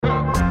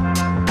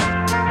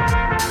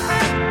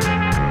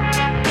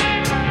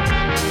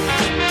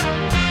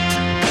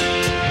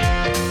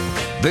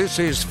This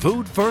is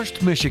Food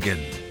First Michigan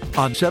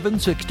on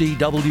 760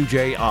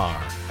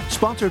 WJR,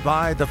 sponsored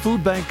by the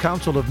Food Bank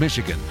Council of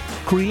Michigan,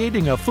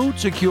 creating a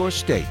food-secure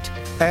state,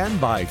 and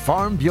by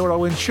Farm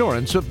Bureau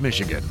Insurance of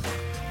Michigan.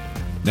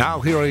 Now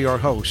here are your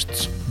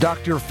hosts,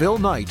 Dr. Phil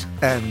Knight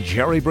and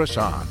Jerry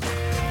Brisson.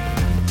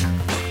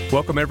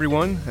 Welcome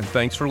everyone, and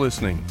thanks for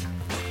listening.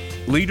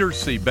 Leaders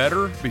see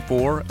better,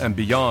 before, and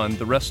beyond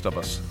the rest of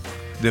us.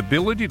 The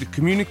ability to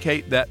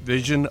communicate that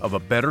vision of a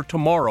better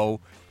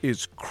tomorrow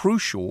is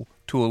crucial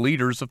to a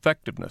leader's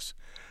effectiveness.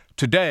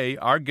 Today,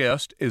 our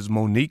guest is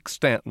Monique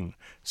Stanton,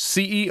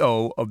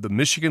 CEO of the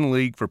Michigan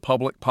League for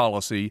Public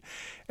Policy,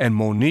 and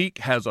Monique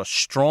has a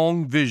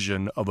strong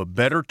vision of a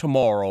better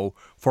tomorrow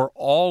for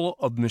all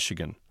of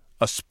Michigan,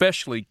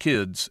 especially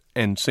kids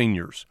and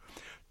seniors.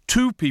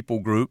 Two people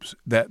groups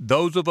that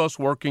those of us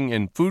working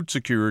in food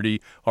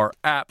security are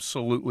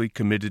absolutely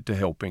committed to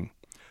helping.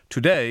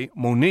 Today,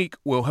 Monique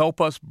will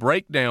help us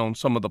break down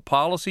some of the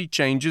policy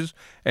changes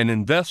and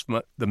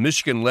investment the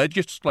Michigan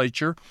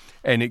Legislature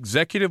and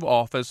Executive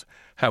Office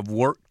have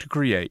worked to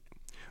create.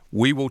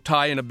 We will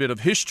tie in a bit of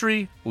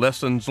history,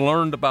 lessons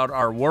learned about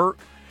our work,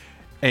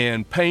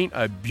 and paint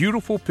a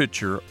beautiful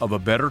picture of a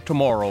better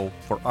tomorrow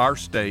for our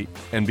state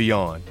and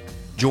beyond.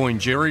 Join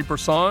Jerry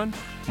Brisson,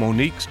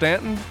 Monique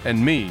Stanton,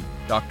 and me,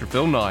 Dr.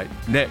 Phil Knight,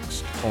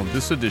 next on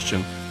this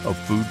edition of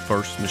Food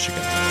First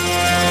Michigan.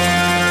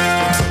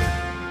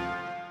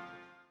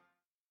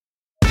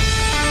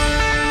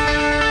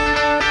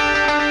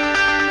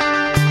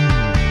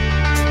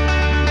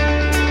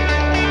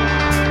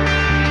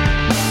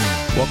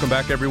 Welcome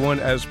back, everyone.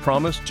 As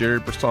promised, Jerry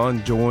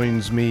Brisson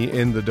joins me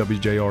in the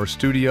WJR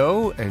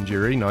studio. And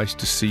Jerry, nice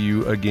to see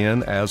you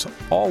again, as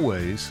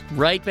always.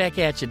 Right back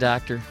at you,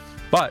 Doctor.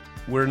 But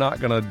we're not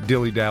going to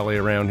dilly-dally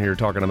around here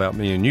talking about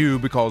me and you,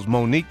 because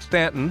Monique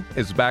Stanton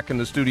is back in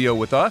the studio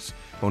with us.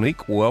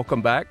 Monique,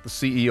 welcome back, the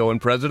CEO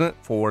and president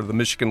for the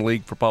Michigan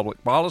League for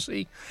Public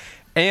Policy.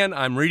 And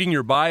I'm reading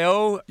your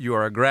bio. You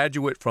are a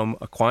graduate from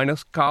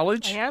Aquinas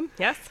College. I am,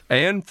 yes.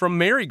 And from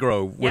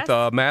Marygrove with Yes.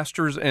 a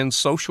master's in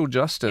social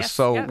justice. Yes,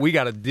 so yeah. we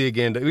got to dig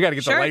into, we got to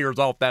get Sure. the layers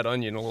off that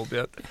onion a little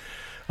bit.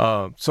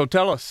 So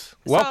tell us,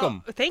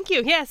 welcome. So, thank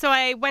you. Yeah, so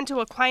I went to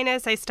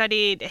Aquinas. I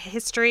studied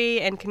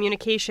history and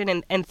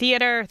communication and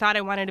theater. Thought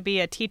I wanted to be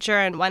a teacher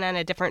and went on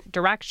a different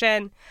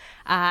direction.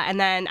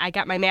 And then I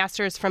got my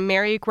master's from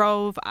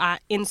Marygrove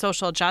in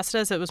social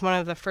justice. It was one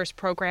of the first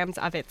programs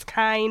of its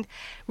kind,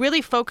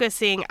 really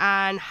focusing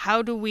on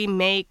how do we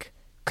make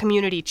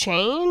community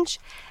change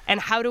and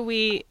how do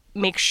we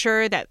make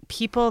sure that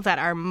people that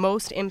are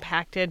most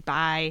impacted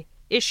by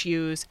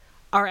issues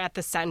are at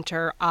the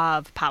center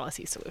of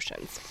policy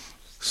solutions.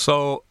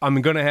 So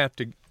I'm going to have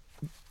to,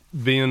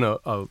 being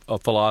a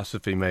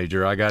philosophy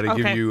major, I got to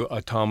give you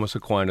a Thomas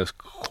Aquinas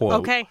quote.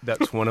 Okay.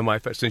 That's one of my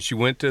favorites. Since you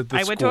went to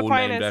the school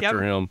named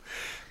after him.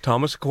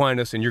 Thomas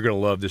Aquinas, and you're going to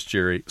love this,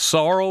 Jerry.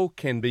 Sorrow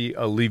can be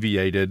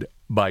alleviated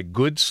by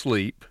good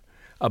sleep,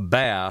 a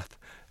bath,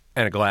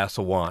 and a glass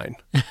of wine.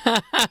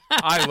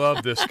 I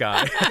love this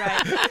guy.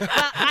 Right.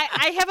 Well,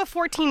 I have a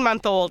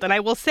 14-month-old, and I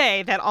will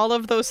say that all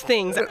of those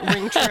things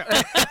ring true.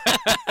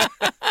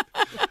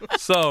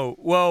 So,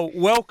 well,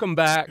 welcome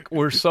back.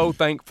 We're so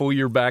thankful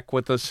you're back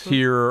with us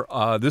here.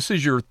 This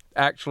is your,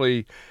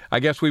 actually, I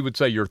guess we would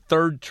say your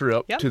third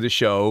trip to the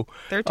show.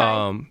 Third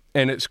time.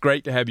 And it's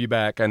great to have you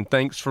back. And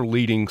thanks for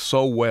leading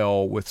so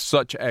well with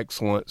such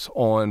excellence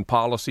on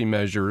policy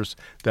measures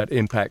that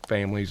impact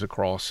families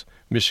across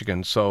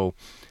Michigan. So,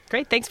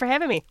 Great. Thanks for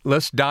having me.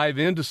 let's dive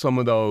into some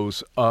of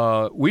those.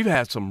 We've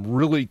had some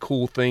really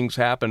cool things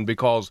happen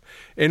because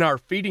in our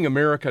Feeding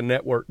America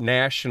network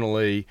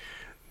nationally,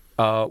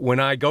 when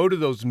I go to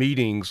those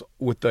meetings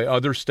with the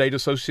other state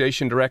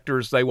association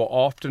directors, they will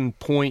often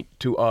point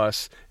to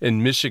us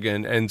in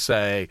Michigan and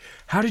say,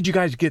 how did you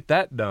guys get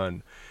that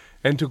done?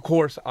 And of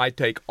course, I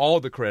take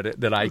all the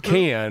credit that I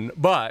can,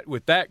 but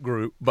with that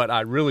group, but I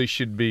really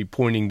should be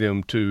pointing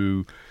them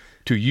to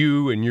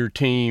you and your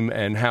team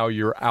and how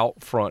you're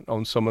out front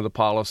on some of the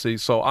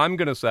policies. So I'm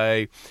going to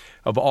say,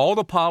 of all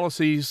the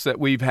policies that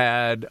we've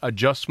had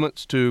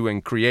adjustments to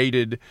and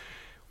created,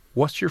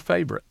 what's your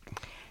favorite?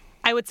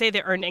 I would say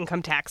the Earned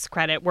Income Tax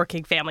Credit,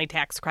 Working Family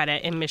Tax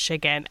Credit in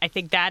Michigan. I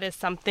think that is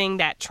something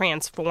that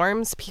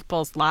transforms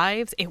people's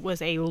lives. It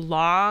was a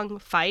long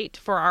fight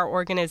for our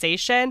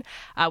organization.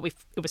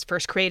 It was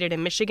first created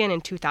in Michigan in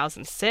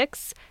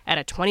 2006 at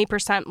a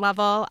 20%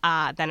 level.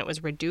 Then it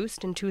was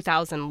reduced in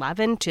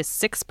 2011 to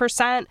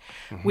 6%.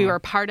 We were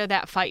part of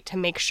that fight to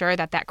make sure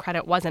that that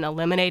credit wasn't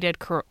eliminated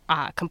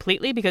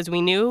completely, because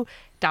we knew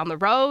down the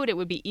road it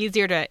would be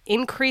easier to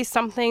increase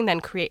something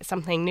than create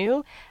something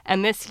new.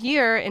 And this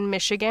year in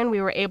Michigan, we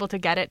were able to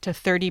get it to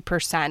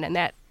 30%. And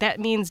that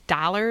means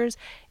dollars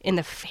in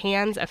the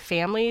hands of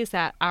families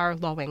that are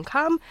low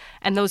income,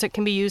 and those that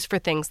can be used for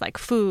things like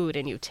food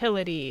and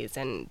utilities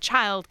and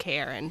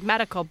childcare and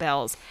medical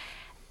bills.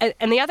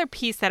 And the other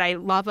piece that I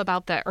love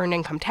about the Earned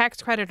Income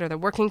Tax Credit or the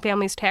Working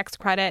Families Tax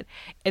Credit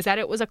is that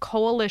it was a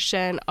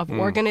coalition of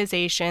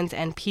organizations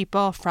and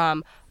people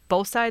from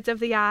both sides of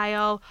the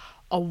aisle,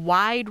 a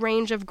wide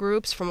range of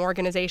groups from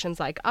organizations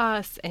like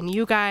us and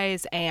you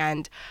guys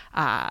and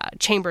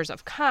chambers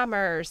of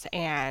commerce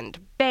and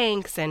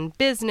banks and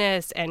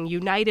business and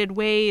United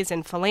Ways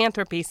and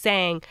philanthropy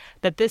saying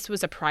that this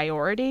was a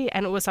priority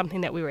and it was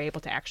something that we were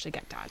able to actually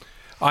get done.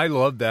 I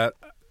love that.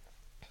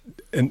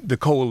 And the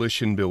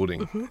coalition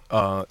building,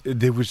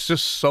 there was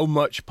just so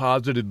much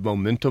positive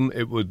momentum.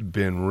 It would have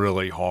been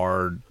really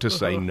hard to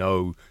say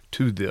no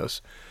to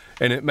this.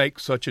 And it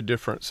makes such a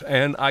difference.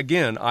 And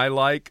again, I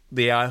like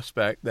the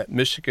aspect that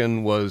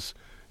Michigan was,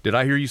 did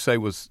I hear you say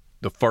was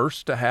the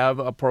first to have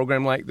a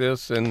program like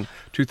this in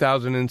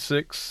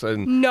 2006?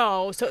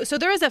 No. So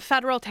there is a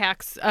federal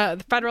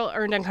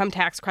earned income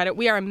tax credit.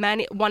 We are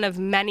one of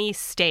many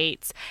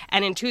states.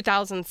 And in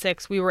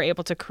 2006, we were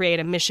able to create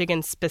a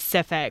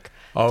Michigan-specific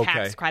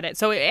tax credit.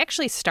 So it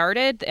actually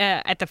started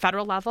at the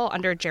federal level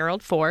under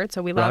Gerald Ford.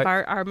 So we love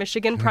our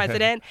Michigan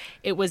president.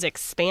 It was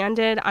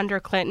expanded under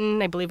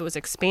Clinton. I believe it was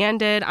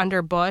expanded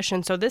under Bush.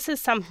 And so this is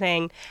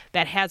something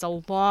that has a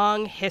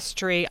long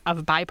history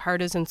of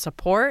bipartisan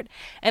support.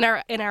 And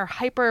in our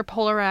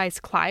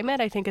hyper-polarized climate,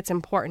 I think it's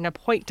important to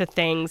point to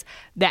things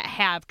that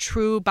have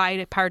true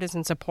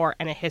bipartisan support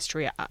and a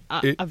history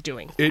of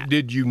doing that. It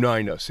did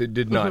unite us. It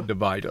did not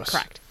divide us.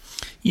 Correct.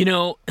 You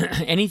know,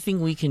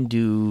 anything we can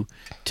do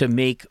to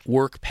make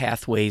work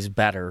pathways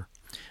better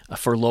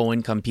for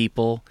low-income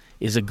people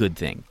is a good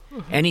thing.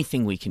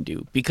 Anything we can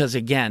do. Because,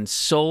 again,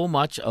 so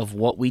much of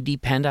what we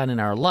depend on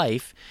in our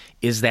life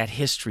is that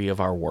history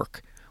of our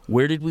work.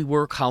 Where did we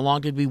work? How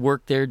long did we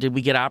work there? Did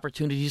we get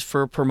opportunities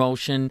for a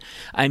promotion?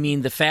 I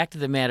mean, the fact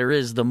of the matter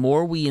is, the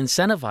more we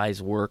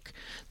incentivize work,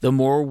 the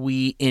more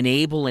we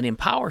enable and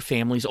empower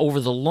families over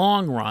the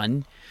long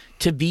run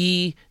to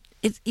be,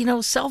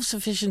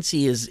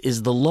 self-sufficiency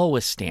is the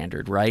lowest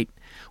standard, right?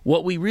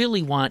 What we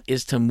really want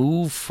is to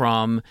move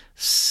from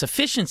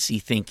sufficiency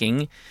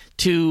thinking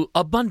to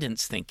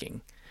abundance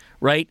thinking.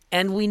 Right?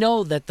 And we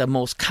know that the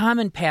most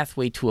common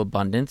pathway to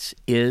abundance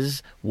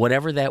is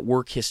whatever that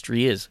work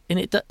history is. And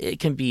it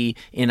can be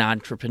in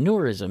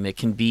entrepreneurism. It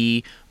can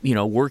be,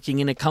 working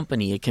in a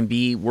company. It can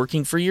be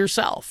working for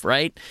yourself,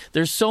 right?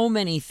 There's so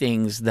many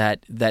things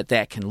that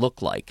can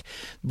look like.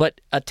 But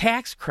a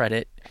tax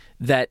credit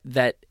that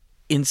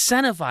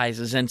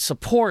incentivizes and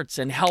supports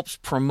and helps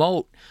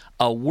promote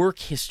a work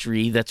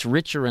history that's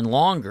richer and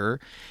longer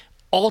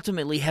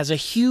ultimately has a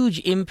huge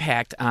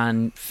impact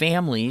on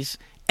families.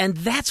 And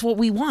that's what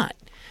we want,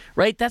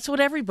 right? That's what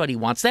everybody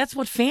wants. That's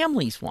what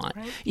families want.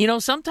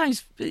 Right.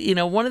 Sometimes,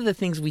 one of the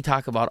things we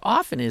talk about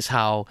often is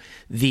how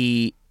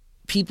the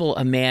people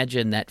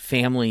imagine that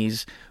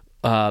families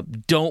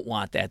don't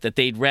want that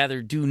they'd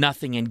rather do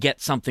nothing and get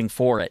something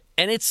for it.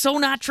 And it's so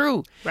not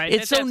true. Right.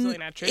 It's absolutely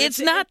not true. It's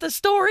not the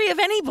story of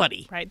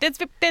anybody. Right.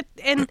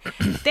 And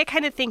that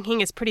kind of thinking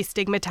is pretty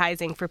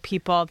stigmatizing for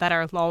people that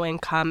are low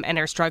income and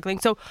are struggling.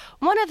 So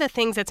one of the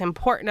things that's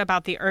important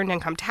about the earned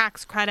income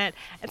tax credit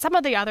and some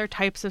of the other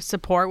types of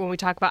support when we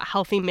talk about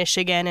Healthy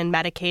Michigan and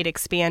Medicaid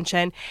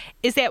expansion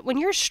is that when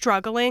you're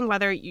struggling,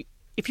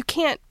 if you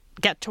can't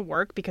get to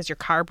work because your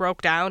car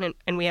broke down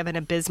and we have an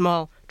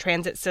abysmal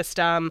transit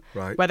system,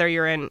 whether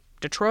you're in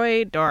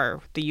Detroit or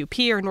the UP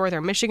or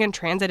Northern Michigan,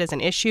 transit is an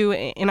issue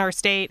in our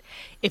state.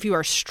 If you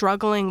are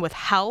struggling with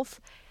health,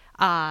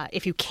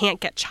 if you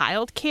can't get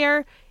child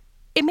care,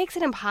 it makes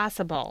it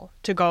impossible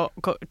to go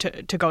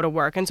to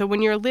work. And so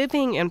when you're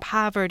living in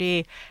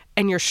poverty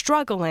and you're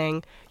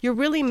struggling, you're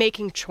really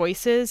making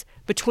choices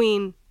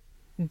between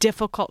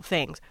difficult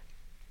things.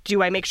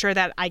 Do I make sure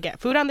that I get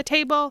food on the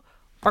table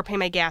or pay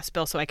my gas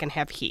bill so I can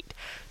have heat?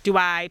 Do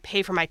I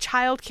pay for my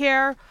child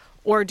care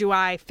or do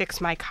I fix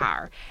my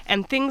car?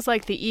 And things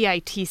like the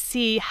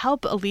EITC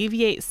help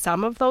alleviate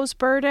some of those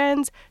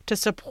burdens to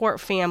support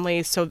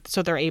families so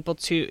they're able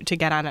to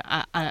get on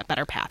a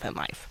better path in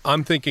life.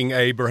 I'm thinking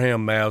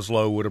Abraham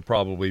Maslow would have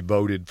probably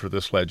voted for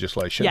this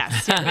legislation.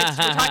 Yes. We're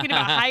talking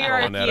about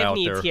hierarchy of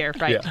needs here,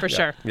 right? For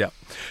sure. Yeah.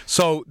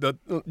 So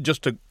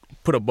just to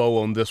put a bow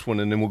on this one,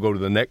 and then we'll go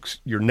to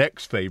your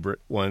next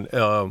favorite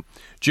one.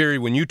 Jerry,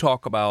 when you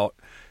talk about,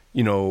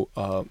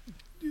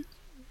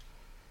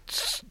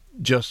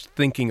 just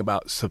thinking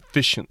about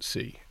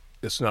sufficiency,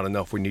 it's not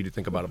enough. We need to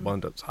think about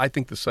abundance. I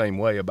think the same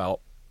way about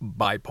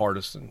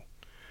bipartisan.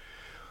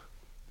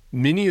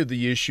 Many of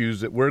the issues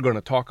that we're going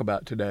to talk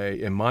about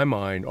today, in my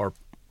mind, are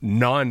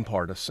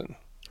nonpartisan.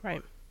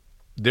 Right.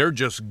 They're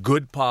just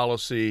good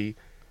policy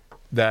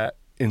that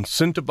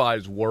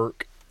incentivize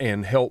work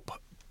and help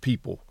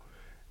people.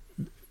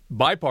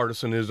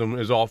 Bipartisanism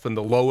is often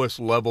the lowest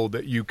level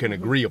that you can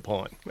agree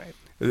upon. Right.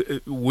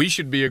 We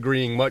should be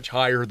agreeing much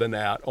higher than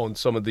that on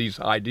some of these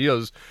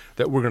ideas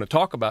that we're going to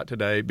talk about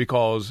today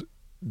because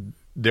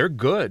they're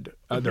good.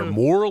 They're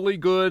morally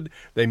good.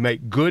 They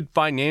make good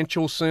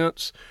financial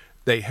sense.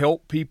 They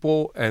help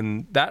people,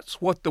 and that's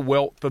what the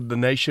wealth of the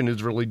nation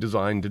is really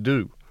designed to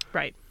do.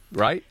 Right.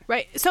 Right?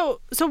 Right.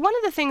 So one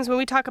of the things when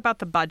we talk about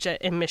the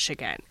budget in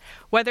Michigan,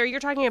 whether you're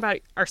talking about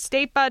our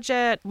state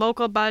budget,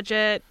 local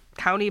budget,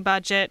 county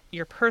budget,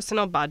 your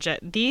personal budget,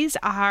 these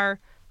are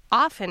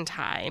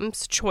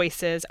oftentimes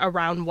choices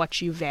around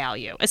what you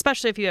value,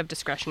 especially if you have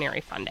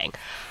discretionary funding.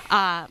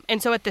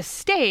 And so at the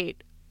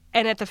state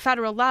and at the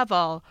federal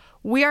level,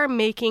 we are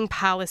making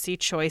policy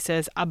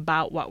choices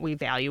about what we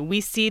value.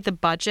 We see the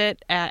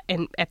budget at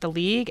the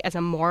league as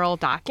a moral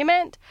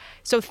document.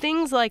 So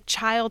things like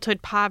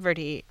childhood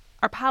poverty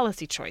are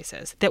policy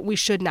choices that we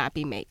should not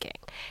be making.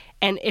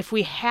 And if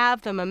we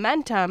have the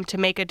momentum to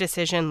make a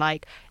decision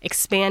like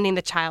expanding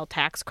the child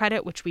tax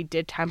credit, which we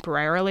did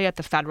temporarily at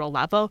the federal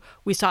level,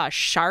 we saw a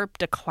sharp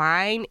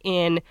decline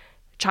in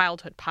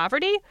childhood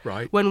poverty.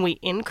 Right. When we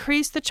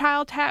increased the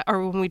child tax,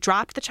 or when we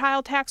dropped the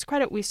child tax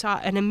credit, we saw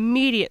an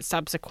immediate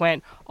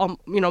subsequent,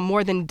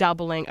 more than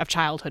doubling of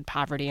childhood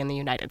poverty in the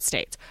United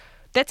States.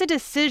 That's a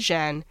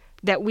decision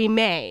that we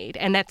made,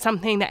 and that's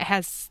something that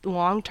has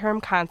long-term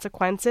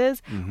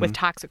consequences with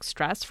toxic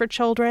stress for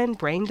children,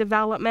 brain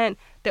development,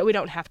 that we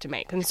don't have to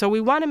make. And so we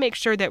want to make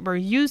sure that we're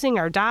using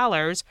our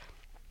dollars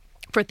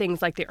for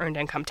things like the Earned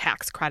Income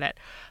Tax Credit,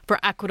 for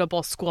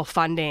equitable school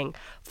funding,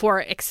 for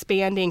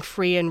expanding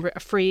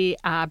free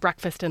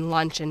breakfast and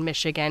lunch in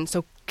Michigan,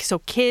 so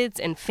kids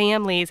and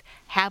families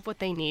have what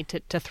they need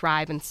to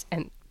thrive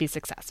and be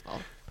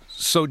successful.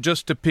 So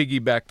just to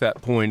piggyback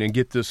that point and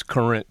get this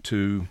current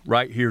to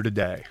right here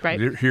today, right.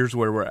 Here's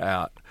where we're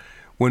at.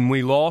 When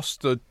we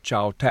lost the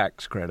child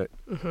tax credit,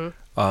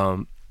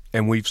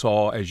 and we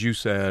saw, as you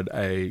said,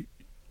 a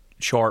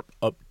sharp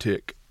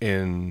uptick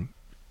in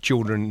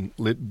children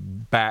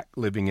back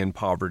living in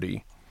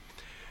poverty,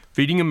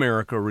 Feeding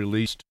America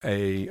released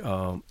a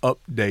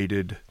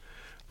updated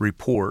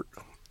report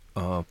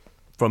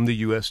from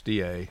the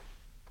USDA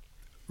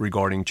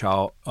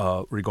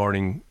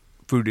regarding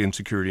food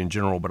insecurity in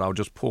general, but I'll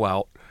just pull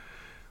out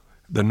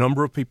the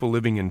number of people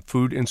living in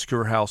food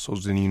insecure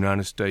households in the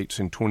United States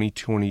in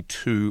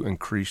 2022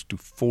 increased to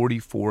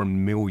 44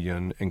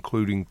 million,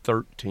 including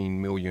 13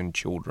 million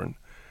children.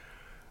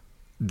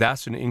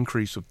 That's an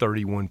increase of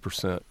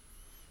 31%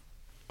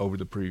 over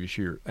the previous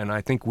year. And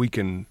I think we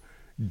can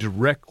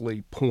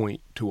directly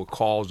point to a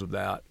cause of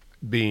that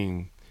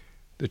being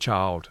the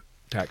child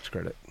tax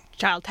credit.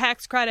 Child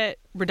tax credit,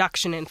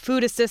 reduction in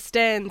food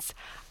assistance,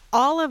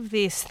 all of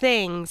these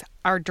things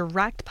are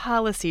direct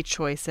policy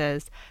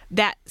choices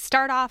that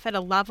start off at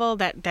a level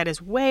that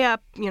is way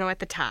up, at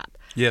the top.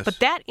 Yes. But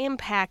that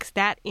impacts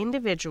that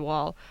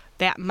individual,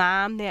 that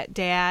mom, that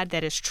dad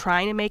that is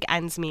trying to make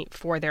ends meet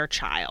for their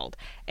child.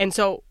 And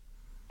so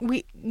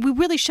we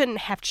really shouldn't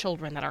have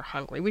children that are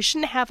hungry. We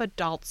shouldn't have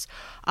adults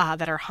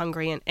that are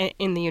hungry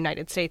in the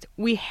United States.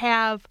 We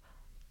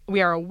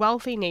are a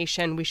wealthy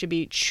nation. We should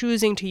be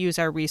choosing to use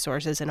our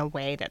resources in a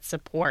way that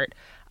support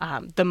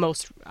the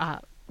most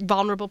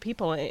vulnerable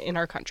people in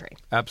our country.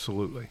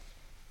 Absolutely.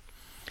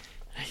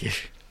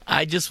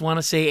 I just want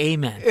to say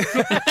amen.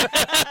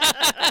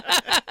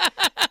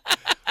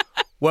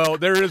 Well,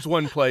 there is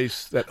one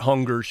place that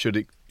hunger should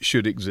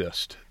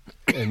exist,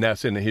 and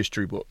that's in the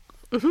history book.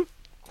 Mm-hmm.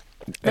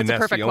 And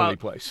that's the only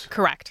place.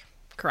 Correct.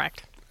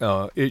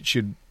 It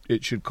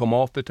should come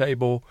off the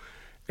table,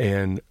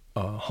 and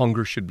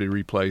hunger should be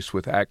replaced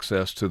with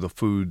access to the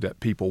food that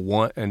people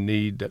want and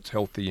need that's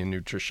healthy and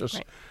nutritious,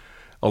 right,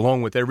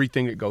 along with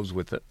everything that goes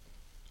with it.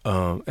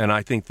 And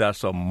I think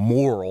that's a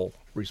moral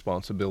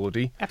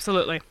responsibility.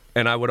 Absolutely.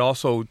 And I would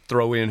also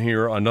throw in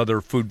here another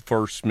Food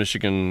First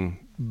Michigan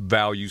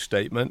value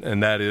statement,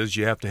 and that is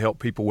you have to help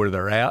people where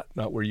they're at,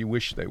 not where you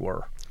wish they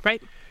were.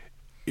 Right.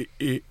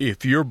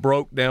 If you're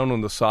broke down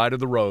on the side of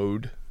the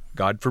road,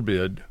 God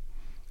forbid,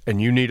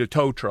 and you need a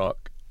tow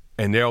truck,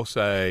 and they'll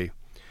say,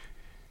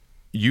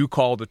 you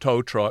call the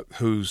tow truck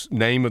whose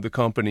name of the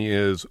company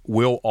is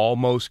We'll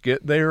Almost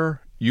Get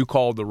There, you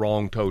called the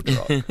wrong tow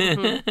truck.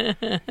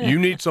 You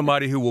need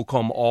somebody who will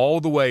come all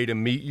the way to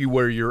meet you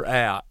where you're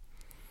at.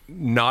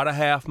 Not a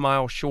half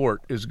mile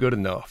short is good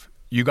enough.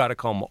 You got to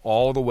come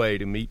all the way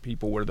to meet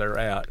people where they're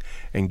at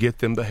and get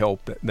them the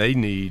help that they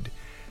need,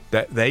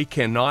 that they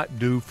cannot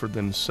do for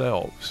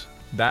themselves.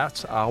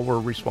 That's our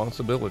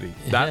responsibility.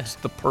 That's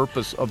the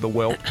purpose of the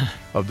wealth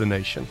of the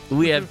nation.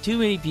 We have too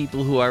many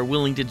people who are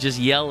willing to just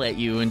yell at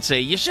you and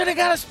say, you should have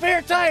got a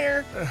spare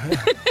tire.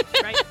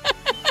 Right.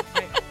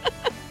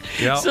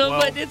 Yeah,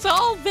 but it's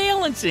all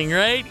balancing,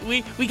 right?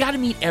 We got to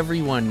meet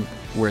everyone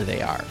where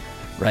they are,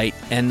 right?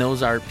 And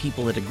those are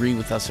people that agree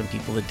with us and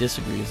people that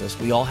disagree with us.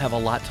 We all have a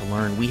lot to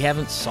learn. We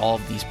haven't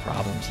solved these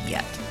problems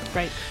yet.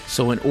 Right.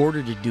 So in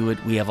order to do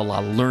it, we have a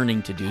lot of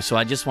learning to do. So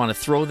I just want to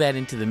throw that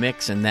into the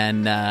mix and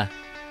then...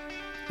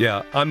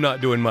 Yeah, I'm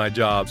not doing my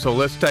job. So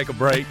let's take a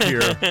break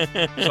here.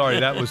 Sorry,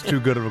 that was too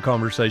good of a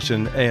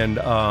conversation. And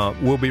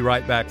we'll be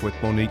right back with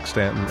Monique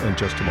Stanton in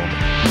just a moment.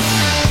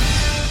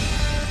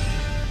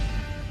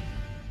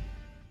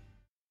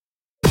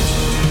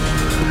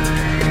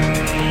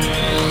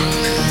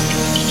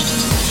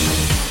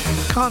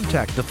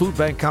 Contact the Food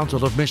Bank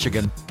Council of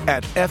Michigan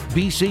at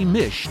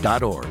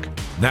fbcmich.org.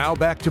 Now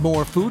back to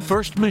more Food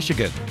First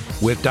Michigan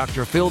with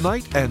Dr. Phil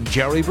Knight and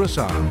Jerry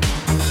Brisson.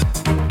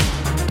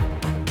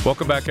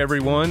 Welcome back,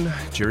 everyone.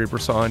 Jerry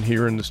Brisson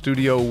here in the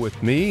studio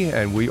with me,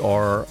 and we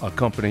are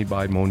accompanied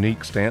by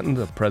Monique Stanton,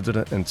 the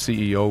president and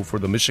CEO for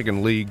the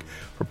Michigan League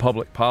for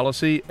Public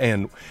Policy.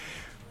 And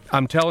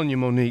I'm telling you,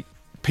 Monique,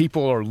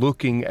 people are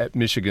looking at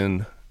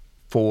Michigan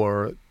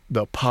for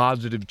the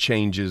positive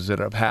changes that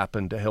have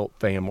happened to help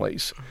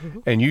families. Mm-hmm.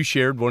 And you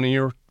shared one of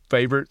your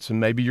favorites and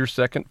maybe your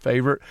second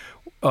favorite.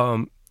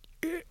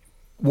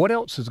 What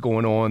else is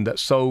going on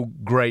that's so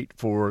great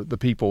for the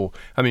people?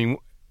 I mean,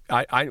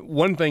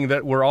 one thing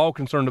that we're all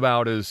concerned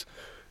about is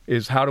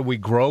how do we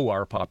grow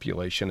our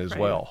population as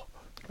well?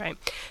 Right.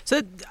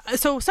 So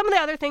some of the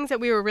other things that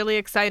we were really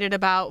excited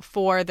about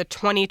for the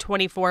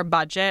 2024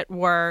 budget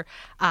were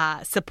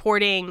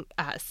supporting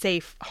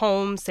safe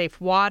homes,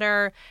 safe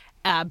water,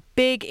 a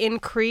big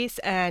increase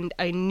and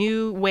a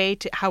new way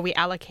to how we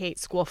allocate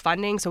school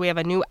funding. So we have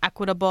a new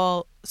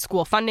equitable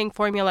school funding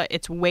formula.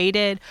 It's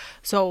weighted.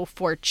 So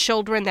for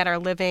children that are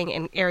living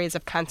in areas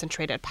of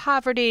concentrated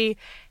poverty,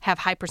 have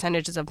high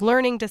percentages of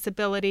learning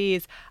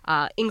disabilities,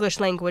 English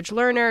language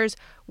learners,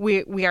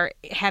 we are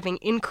having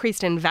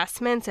increased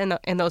investments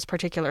in those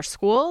particular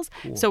schools.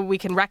 Cool. So we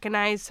can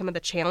recognize some of the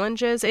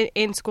challenges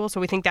in school.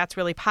 So we think that's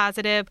really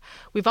positive.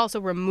 We've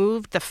also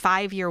removed the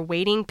 5-year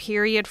waiting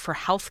period for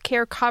health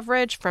care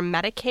coverage from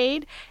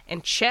Medicaid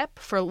and CHIP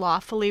for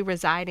lawfully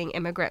residing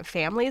immigrant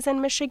families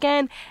in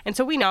Michigan. And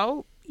so we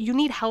know you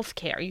need health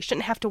care. You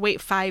shouldn't have to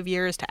wait 5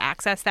 years to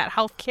access that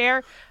health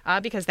care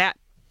because that,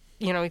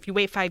 if you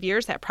wait 5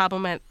 years, that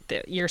problem at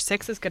year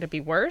 6 is going to be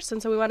worse.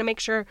 And so we want to make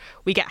sure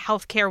we get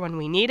health care when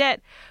we need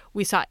it.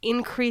 We saw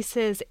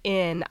increases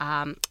in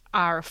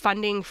our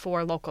funding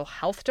for local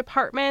health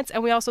departments.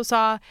 And we also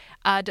saw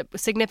a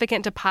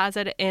significant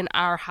deposit in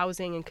our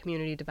housing and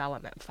community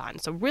development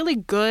fund. So really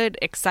good,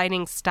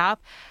 exciting stuff.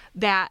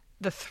 That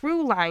the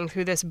through line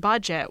through this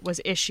budget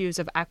was issues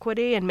of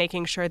equity and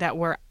making sure that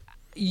we're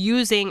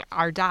using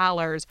our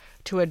dollars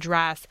to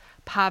address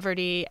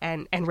poverty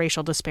and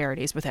racial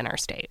disparities within our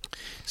state.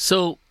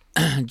 So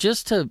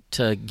just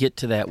to get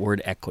to that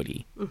word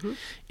equity, mm-hmm.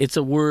 It's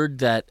a word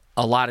that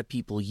a lot of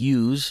people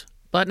use,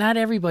 but not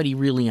everybody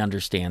really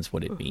understands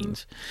what it mm-hmm.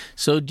 means.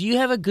 So do you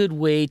have a good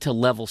way to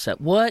level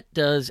set? What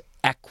does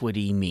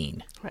equity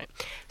mean? Right.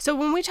 So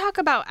when we talk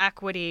about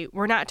equity,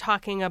 we're not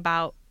talking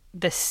about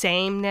the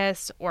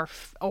sameness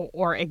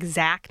or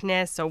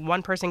exactness. So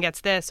one person gets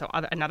this, so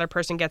another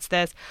person gets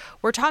this.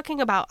 We're talking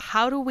about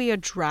how do we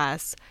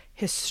address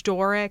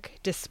historic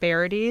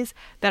disparities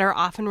that are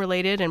often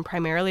related and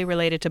primarily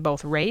related to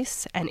both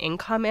race and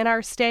income in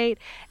our state.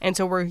 And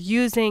so we're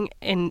using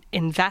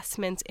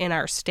investments in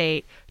our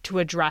state to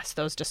address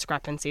those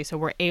discrepancies. So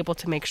we're able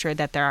to make sure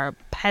that there are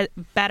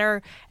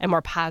better and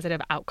more positive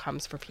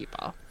outcomes for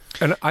people.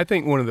 And I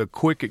think one of the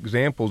quick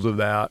examples of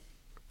that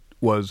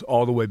was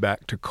all the way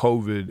back to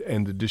COVID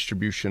and the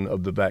distribution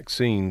of the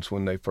vaccines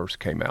when they first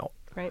came out.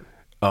 Right.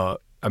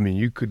 I mean,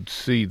 you could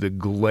see the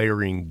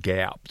glaring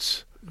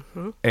gaps.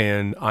 Mm-hmm.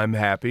 And I'm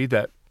happy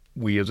that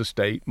we as a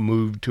state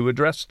moved to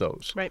address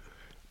those. Right.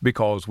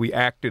 Because we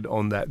acted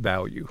on that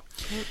value.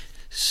 Right.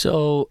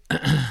 So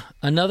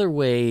another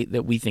way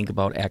that we think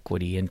about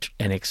equity and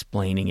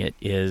explaining it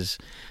is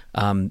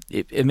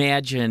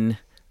imagine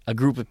a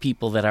group of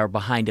people that are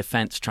behind a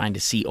fence trying to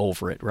see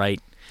over it,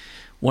 right?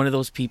 One of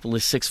those people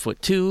is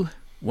 6'2",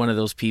 one of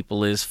those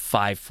people is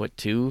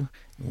 5'2",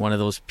 one of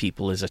those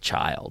people is a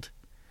child.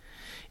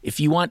 If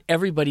you want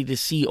everybody to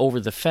see over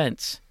the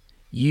fence,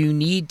 you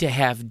need to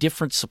have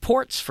different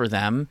supports for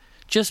them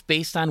just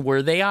based on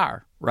where they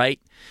are, right?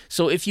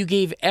 So if you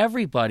gave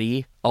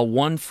everybody a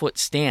 1-foot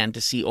stand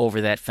to see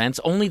over that fence,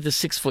 only the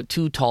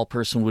 6'2" tall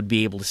person would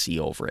be able to see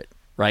over it.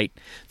 Right?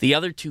 The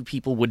other 2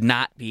 people would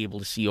not be able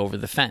to see over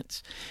the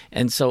fence.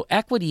 And so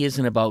equity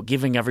isn't about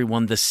giving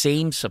everyone the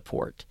same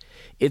support.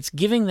 It's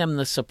giving them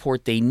the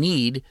support they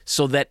need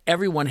so that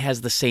everyone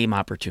has the same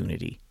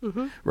opportunity,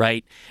 mm-hmm.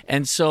 right?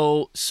 And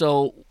so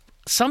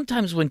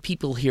sometimes when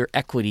people hear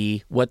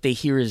equity, what they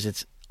hear is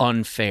it's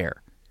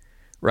unfair,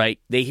 right?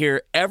 They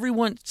hear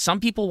some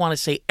people want to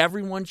say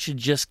everyone should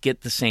just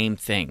get the same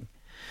thing.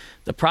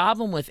 The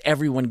problem with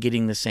everyone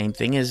getting the same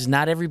thing is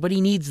not everybody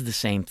needs the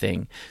same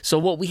thing. So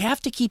what we have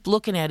to keep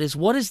looking at is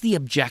what is the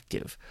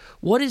objective?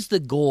 What is the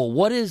goal?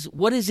 What is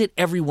it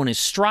everyone is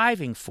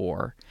striving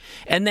for?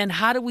 And then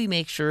how do we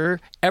make sure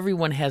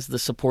everyone has the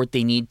support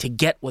they need to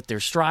get what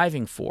they're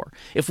striving for?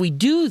 If we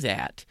do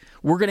that,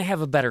 we're going to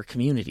have a better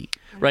community,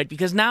 right?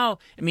 Because now,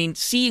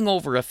 seeing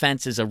over a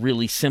fence is a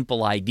really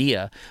simple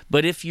idea.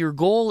 But if your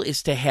goal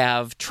is to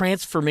have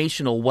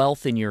transformational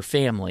wealth in your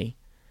family,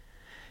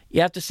 you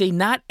have to say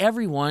not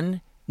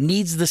everyone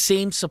needs the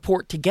same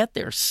support to get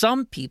there.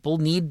 Some people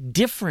need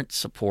different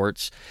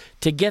supports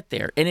to get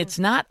there. And it's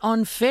not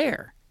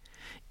unfair.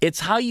 It's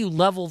how you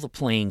level the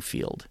playing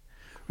field,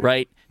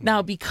 right?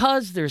 Now,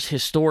 because there's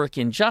historic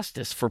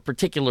injustice for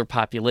particular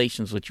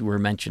populations, which you were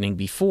mentioning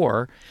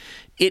before,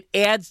 it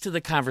adds to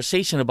the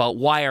conversation about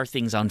why are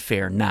things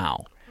unfair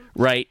now,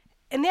 right?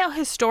 And now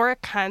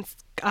historic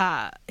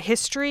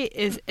history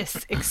is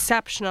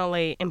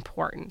exceptionally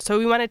important. So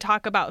we want to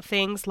talk about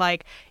things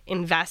like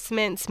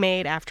investments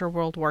made after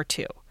World War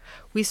II.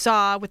 We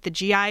saw with the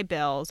GI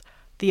Bills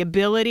the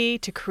ability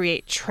to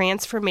create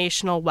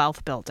transformational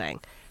wealth building.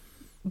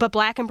 But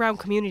Black and brown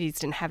communities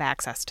didn't have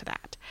access to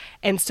that.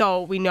 And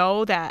so we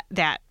know that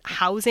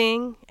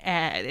housing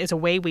is a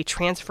way we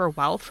transfer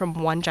wealth from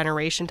one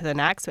generation to the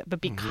next. But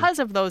because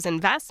of those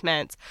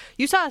investments,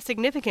 you saw a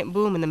significant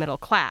boom in the middle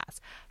class.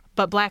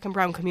 But Black and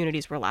brown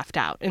communities were left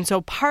out. And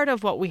so part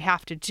of what we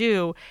have to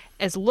do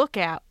is look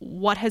at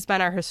what has been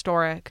our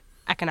historic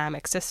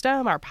economic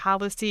system, our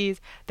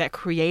policies that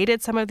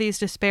created some of these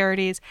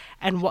disparities,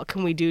 and what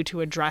can we do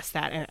to address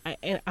that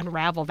and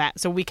unravel that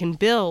so we can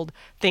build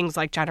things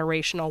like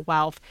generational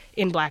wealth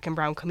in Black and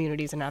brown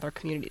communities and other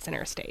communities in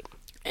our state.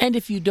 And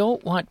if you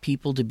don't want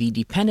people to be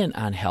dependent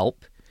on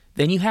help,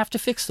 then you have to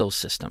fix those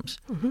systems.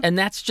 And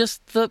that's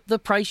just the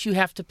price you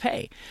have to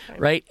pay,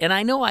 right? And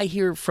I know I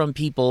hear from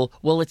people,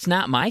 well, it's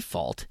not my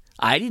fault.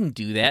 I didn't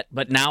do that,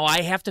 but now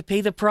I have to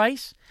pay the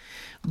price.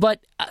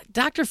 But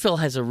Dr. Phil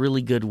has a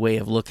really good way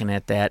of looking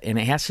at that, and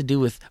it has to do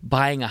with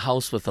buying a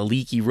house with a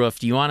leaky roof.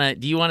 Do you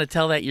want to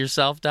tell that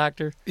yourself,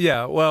 Doctor?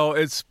 Yeah, well,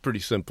 it's pretty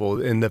simple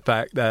in the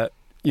fact that,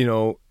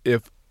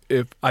 if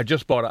I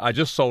just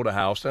sold a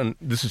house, and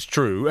this is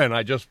true, and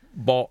I just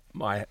bought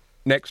my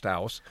next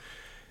house,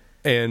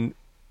 and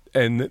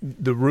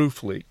the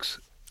roof leaks.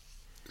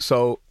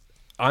 So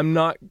I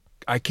don't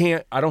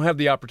have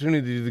the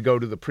opportunity to go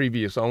to the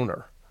previous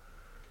owner.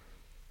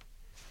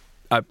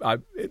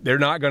 They're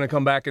not going to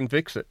come back and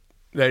fix it.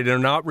 They're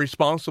not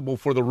responsible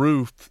for the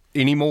roof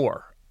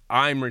anymore.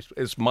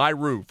 It's my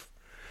roof.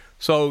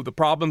 So the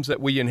problems that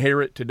we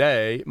inherit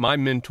today, my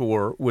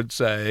mentor would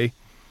say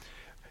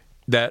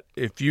that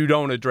if you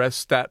don't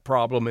address that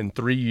problem in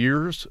 3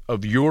 years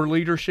of your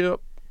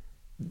leadership,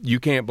 you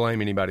can't blame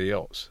anybody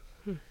else.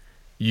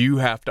 You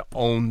have to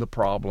own the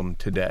problem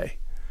today.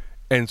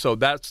 And so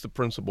that's the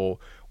principle.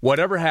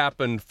 Whatever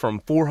happened from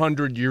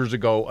 400 years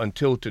ago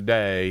until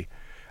today,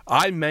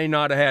 I may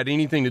not have had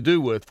anything to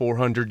do with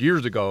 400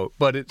 years ago,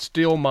 but it's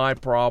still my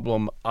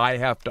problem. I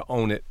have to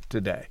own it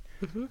today.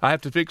 I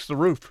have to fix the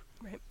roof.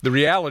 Right. The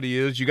reality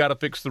is you got to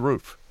fix the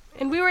roof.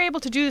 And we were able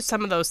to do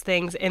some of those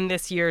things in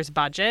this year's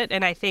budget,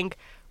 and I think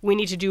we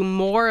need to do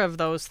more of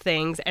those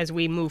things as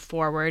we move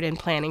forward in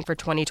planning for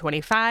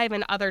 2025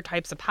 and other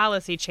types of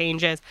policy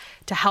changes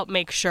to help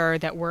make sure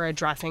that we're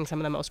addressing some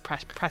of the most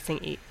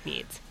pressing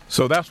needs.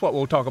 So that's what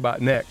we'll talk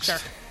about next. Sure.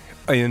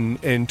 In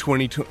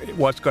 2020,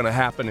 what's going to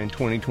happen in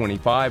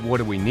 2025? What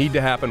do we need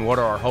to happen? What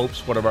are our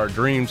hopes? What are our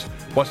dreams?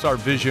 What's our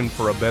vision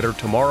for a better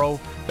tomorrow?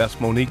 That's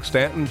Monique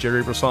Stanton,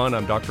 Jerry Brisson.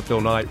 I'm Dr.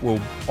 Phil Knight. We'll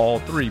all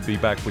three be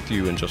back with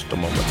you in just a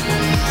moment.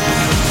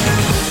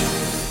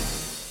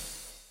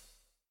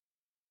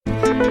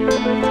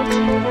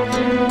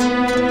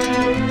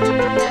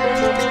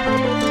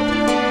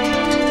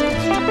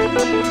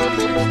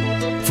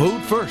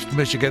 Food First,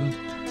 Michigan.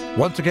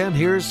 Once again,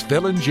 here's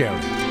Phil and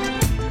Jerry.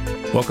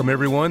 Welcome,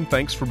 everyone.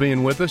 Thanks for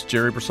being with us.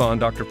 Jerry Brisson,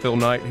 Dr. Phil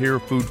Knight here,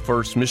 Food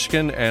First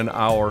Michigan, and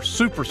our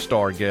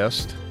superstar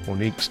guest,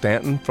 Monique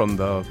Stanton from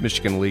the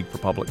Michigan League for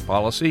Public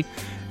Policy.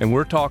 And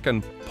we're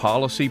talking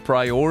policy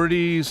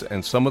priorities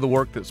and some of the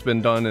work that's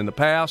been done in the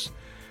past.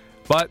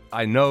 But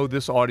I know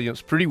this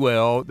audience pretty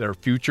well. They're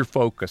future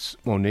focused,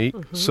 Monique.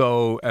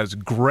 So as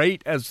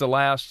great as the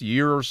last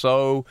year or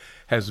so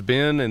has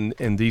been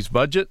in these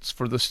budgets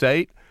for the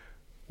state,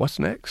 what's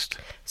next?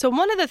 So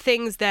one of the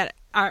things that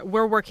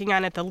we're working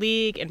on at the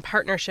League in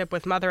partnership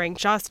with Mothering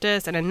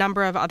Justice and a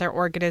number of other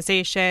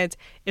organizations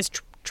is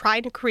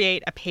trying to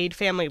create a paid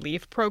family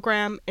leave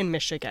program in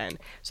Michigan.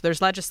 So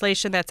there's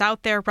legislation that's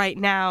out there right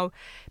now.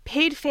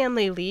 Paid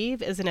family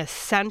leave is an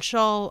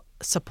essential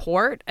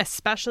support,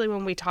 especially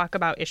when we talk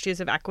about issues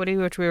of equity,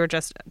 which we were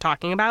just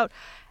talking about.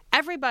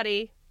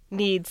 Everybody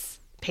needs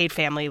paid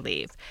family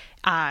leave.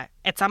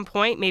 At some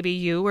point, maybe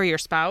you or your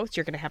spouse,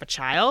 you're going to have a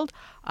child.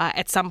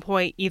 At some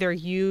point, either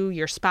you,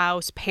 your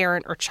spouse,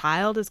 parent, or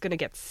child is going to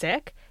get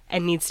sick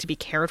and needs to be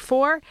cared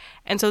for.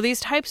 And so these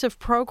types of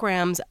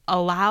programs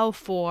allow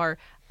for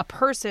a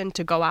person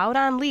to go out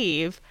on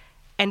leave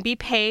and be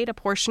paid a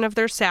portion of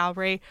their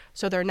salary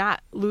so they're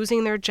not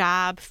losing their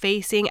job,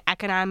 facing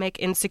economic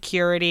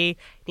insecurity,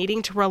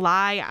 needing to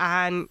rely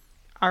on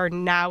our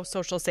now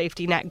social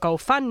safety net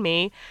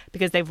GoFundMe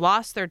because they've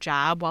lost their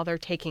job while they're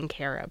taking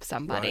care of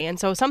somebody. Right. And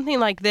so something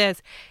like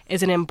this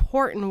is an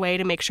important way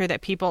to make sure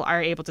that people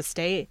are able to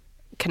stay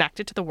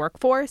connected to the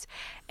workforce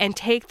and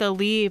take the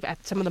leave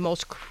at some of the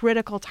most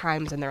critical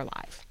times in their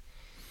life.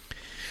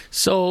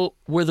 So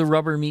where the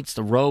rubber meets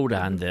the road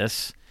on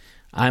this,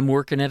 I'm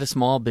working at a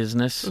small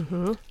business.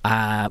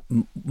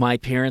 My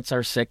parents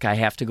are sick. I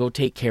have to go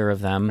take care of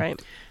them. Right.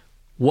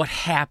 What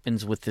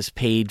happens with this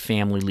paid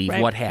family leave?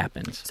 Right. What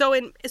happens? So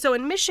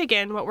in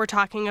Michigan, what we're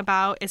talking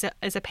about is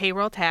a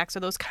payroll tax. So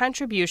those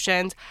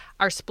contributions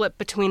are split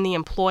between the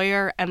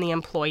employer and the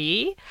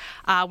employee.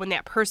 When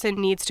that person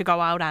needs to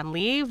go out on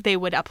leave, they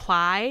would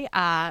apply.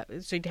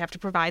 So you'd have to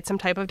provide some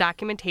type of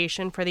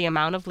documentation for the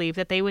amount of leave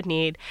that they would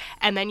need,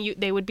 and then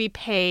they would be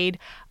paid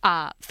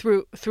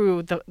through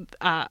the.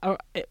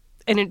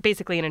 And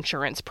basically an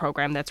insurance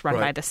program that's run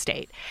by the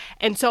state.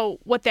 And so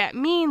what that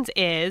means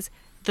is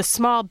the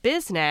small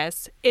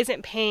business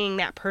isn't paying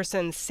that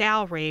person's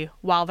salary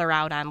while they're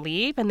out on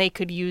leave, and they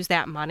could use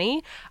that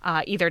money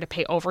either to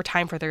pay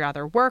overtime for their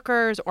other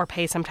workers or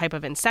pay some type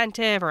of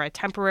incentive or a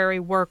temporary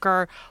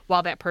worker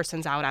while that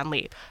person's out on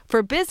leave.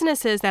 For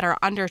businesses that are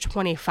under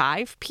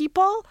 25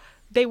 people,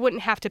 they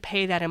wouldn't have to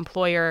pay that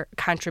employer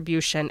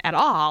contribution at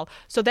all.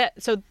 So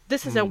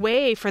this is a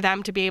way for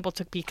them to be able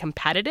to be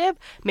competitive,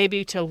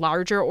 maybe to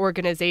larger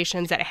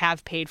organizations that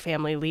have paid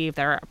family leave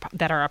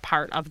that are a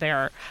part of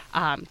their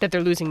that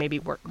they're losing maybe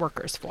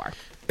workers for.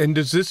 And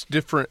does this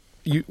different?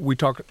 We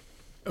talked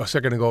a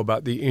second ago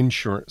about the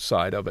insurance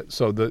side of it.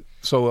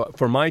 So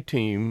for my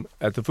team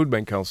at the Food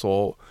Bank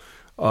Council,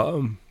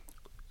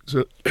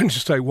 so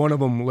just say one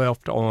of them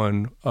left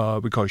on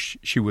because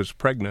she was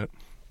pregnant.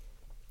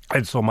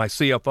 And so my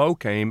CFO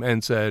came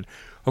and said,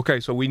 okay,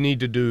 so we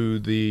need to do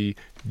the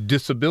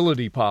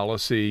disability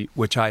policy,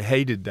 which I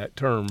hated that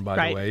term,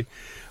 by the way.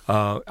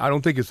 I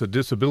don't think it's a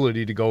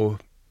disability to go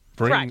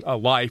bring a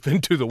life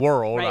into the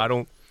world.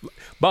 Right.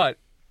 But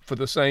for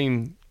the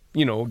same,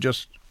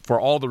 just for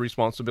all the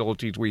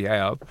responsibilities we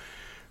have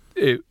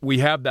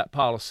that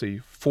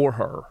policy for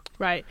her.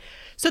 Right.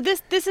 So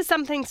this is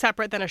something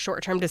separate than a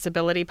short-term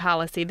disability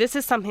policy. This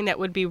is something that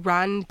would be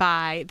run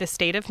by the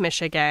state of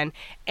Michigan,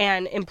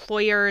 and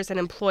employers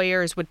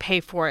would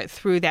pay for it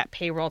through that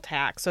payroll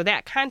tax. So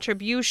that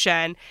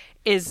contribution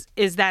is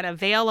then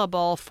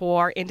available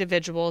for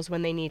individuals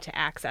when they need to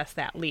access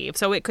that leave.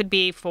 So it could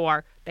be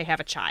for they have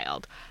a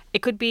child.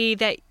 It could be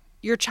that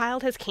your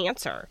child has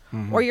cancer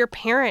or your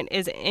parent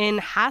is in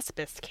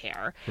hospice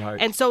care.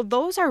 Right. And so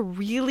those are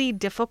really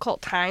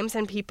difficult times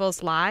in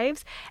people's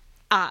lives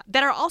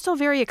that are also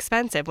very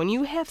expensive. When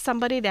you have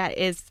somebody that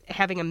is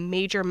having a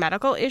major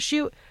medical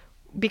issue,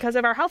 because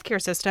of our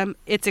healthcare system,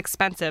 it's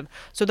expensive.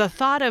 So the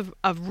thought of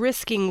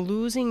risking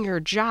losing your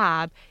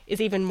job is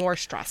even more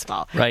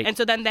stressful. Right. And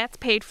so then that's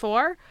paid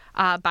for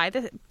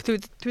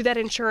through that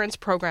insurance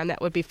program that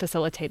would be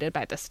facilitated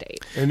by the state.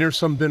 And there's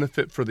some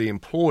benefit for the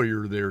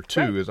employer there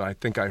too, as I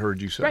think I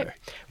heard you say.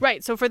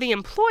 Right. So for the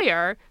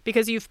employer,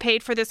 because you've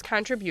paid for this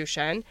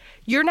contribution,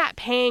 you're not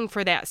paying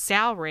for that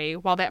salary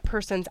while that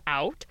person's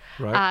out.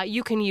 Right.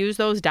 You can use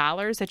those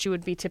dollars that you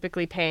would be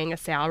typically paying a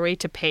salary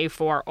to pay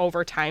for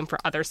overtime for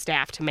other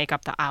staff to make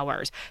up the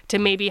hours, to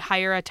maybe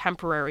hire a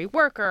temporary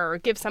worker or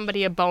give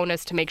somebody a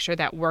bonus to make sure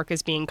that work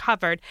is being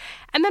covered.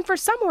 And then for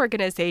some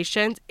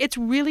organizations, it's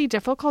really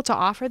difficult to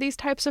offer these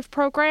types of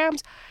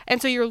programs.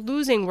 And so you're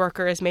losing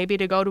workers maybe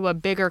to go to a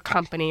bigger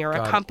company or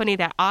a company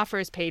that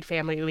offers paid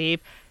family leave.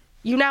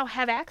 You now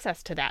have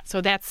access to that. So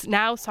that's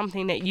now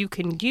something that you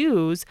can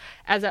use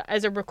as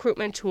a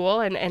recruitment tool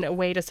and a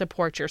way to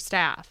support your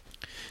staff.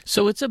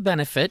 So it's a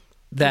benefit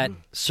that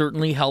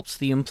certainly helps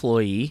the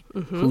employee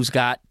who's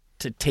got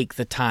to take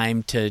the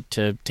time to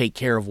take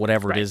care of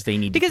whatever it is they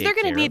need because to take care of.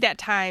 Because they're going to need that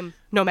time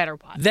no matter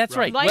what. That's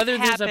right. Life Whether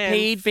happens, there's a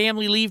paid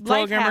family leave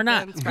program or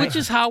not, which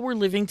is how we're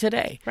living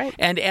today. Right.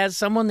 And as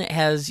someone that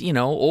has,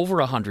 over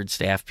 100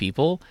 staff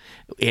people,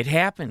 it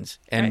happens,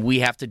 and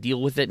we have to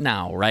deal with it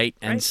now, right?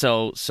 And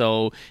so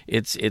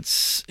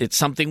it's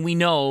something we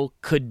know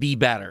could be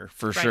better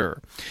for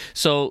sure.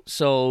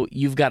 So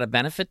you've got a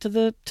benefit to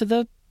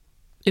the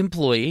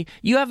employee.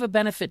 You have a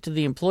benefit to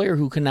the employer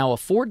who can now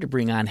afford to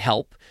bring on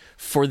help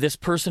for this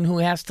person who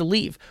has to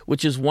leave,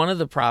 which is one of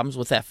the problems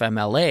with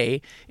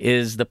FMLA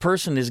is the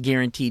person is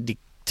guaranteed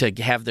to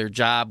have their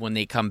job when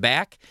they come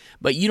back,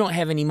 but you don't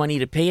have any money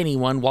to pay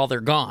anyone while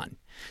they're gone.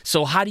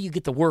 So how do you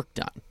get the work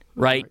done,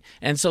 right?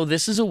 And so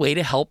this is a way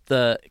to help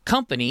the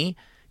company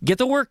get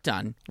the work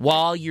done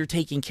while you're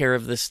taking care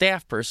of the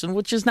staff person,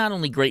 which is not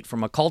only great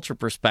from a culture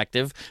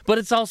perspective, but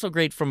it's also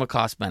great from a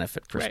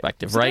cost-benefit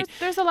perspective, right? So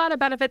there's a lot of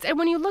benefits. And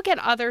when you look at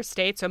other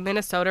states, so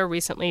Minnesota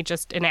recently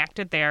just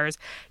enacted theirs.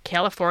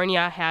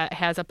 California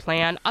has a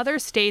plan. Other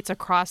states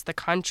across the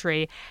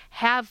country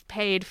have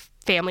paid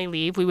family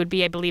leave. We would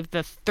be, I believe,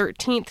 the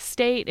 13th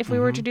state if we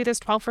were to do this,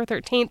 12th or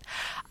 13th.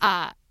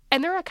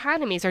 And their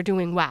economies are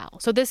doing well.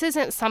 So this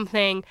isn't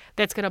something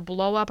that's going to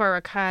blow up our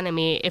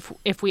economy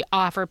if we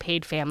offer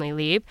paid family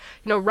leave.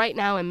 Right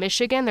now in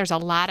Michigan, there's a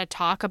lot of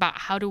talk about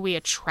how do we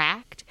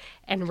attract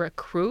and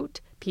recruit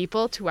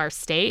people to our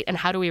state and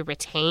how do we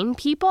retain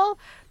people.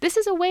 This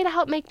is a way to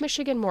help make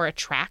Michigan more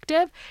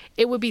attractive.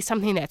 It would be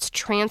something that's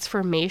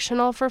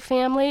transformational for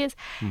families.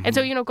 And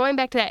so, going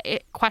back to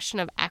that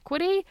question of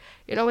equity,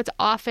 it's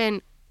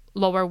often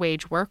lower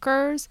wage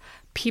workers,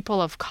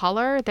 people of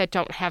color that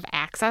don't have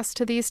access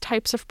to these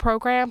types of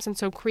programs. And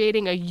so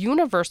creating a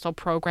universal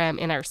program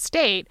in our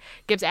state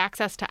gives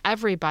access to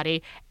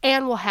everybody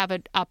and will have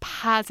a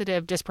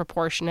positive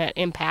disproportionate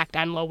impact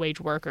on low wage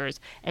workers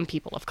and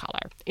people of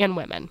color and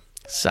women.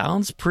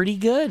 Sounds pretty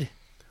good.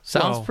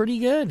 Pretty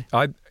good.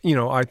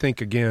 I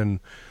think,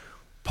 again,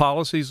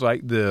 policies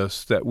like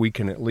this that we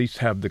can at least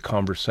have the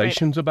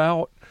conversations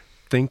about,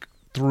 think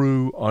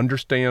through,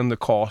 understand the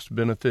cost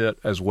benefit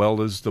as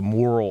well as the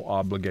moral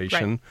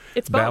obligation,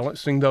 It's both.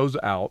 balancing those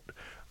out.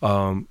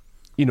 I'm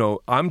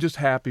just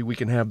happy we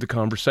can have the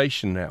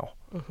conversation now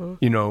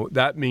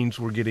That means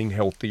we're getting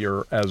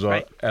healthier as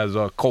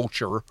a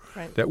culture,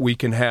 that we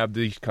can have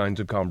these kinds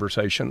of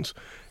conversations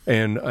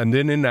and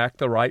then enact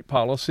the right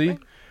policy.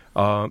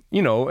 And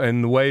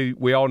the way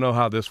we all know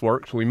how this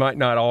works, we might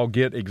not all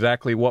get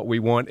exactly what we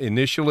want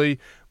initially,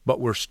 but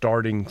we're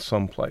starting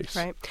someplace.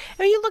 Right. And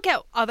when you look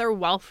at other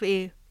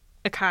wealthy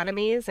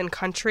economies and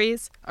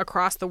countries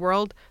across the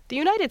world, the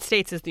United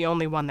States is the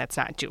only one that's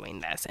not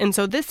doing this. And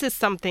so this is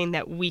something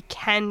that we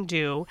can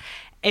do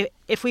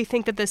if we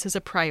think that this is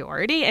a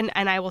priority. And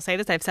I will say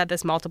this, I've said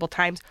this multiple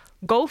times,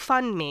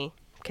 GoFundMe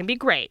can be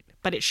great,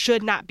 but it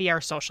should not be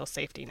our social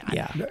safety net.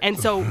 Yeah. And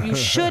so you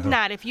should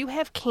not, if you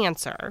have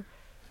cancer,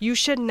 you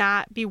should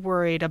not be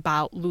worried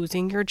about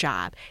losing your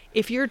job.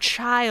 If your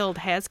child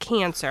has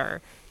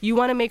cancer, you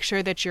want to make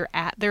sure that you're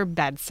at their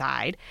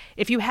bedside.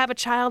 If you have a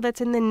child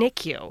that's in the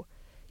NICU,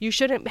 you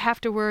shouldn't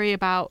have to worry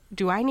about,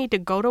 do I need to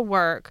go to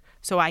work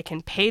so I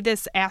can pay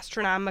this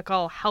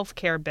astronomical health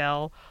care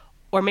bill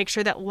or make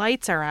sure that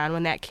lights are on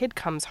when that kid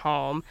comes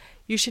home?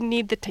 You should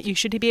you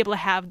should be able to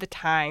have the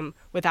time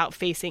without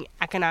facing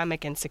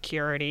economic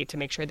insecurity to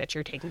make sure that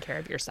you're taking care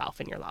of yourself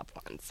and your loved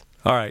ones.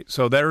 All right,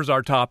 so there's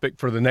our topic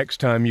for the next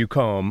time you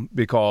come,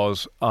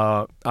 because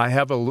I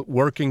have a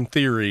working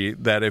theory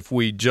that if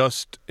we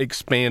just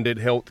expanded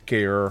health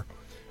care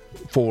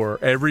for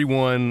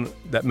everyone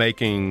that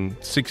making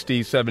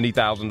 $60,000,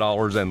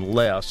 $70,000 and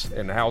less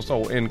in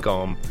household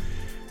income,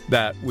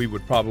 that we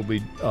would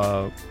probably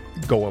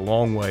go a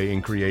long way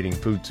in creating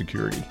food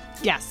security.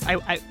 Yes,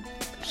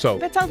 So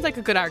that sounds like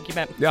a good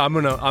argument. Yeah, I'm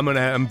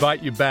gonna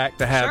invite you back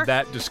to have Sure.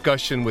 that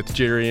discussion with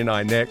Jerry and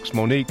I next.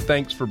 Monique,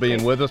 thanks for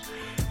being with us,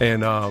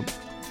 and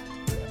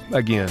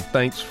again,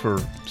 thanks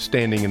for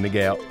standing in the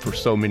gap for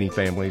so many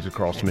families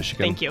across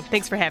Michigan. Thank you.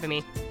 Thanks for having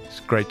me. It's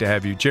great to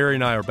have you. Jerry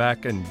and I are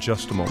back in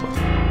just a moment.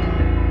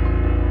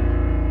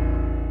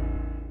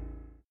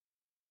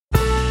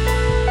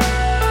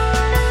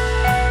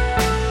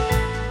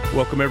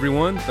 Welcome,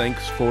 everyone.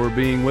 Thanks for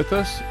being with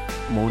us.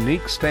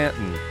 Monique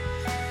Stanton.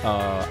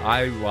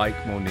 I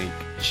like Monique.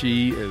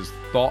 She is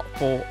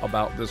thoughtful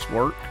about this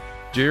work,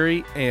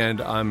 Jerry, and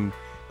I'm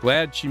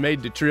glad she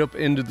made the trip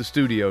into the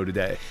studio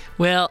today.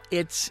 Well,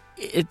 it's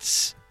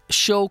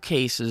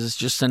showcases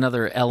just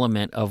another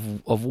element of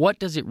what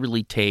does it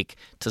really take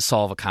to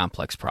solve a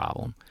complex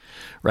problem,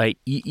 right?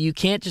 You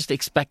can't just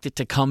expect it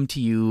to come to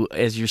you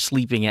as you're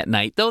sleeping at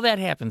night, though that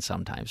happens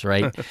sometimes,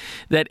 right?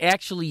 That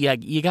actually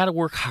you got to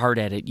work hard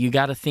at it. You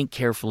got to think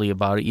carefully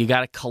about it. You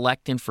got to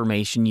collect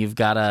information. You've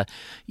got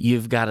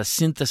to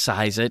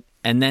synthesize it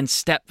and then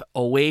step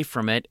away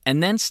from it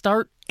and then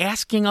start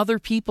asking other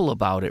people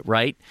about it,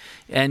 right?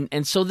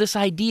 And so this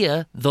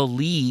idea, the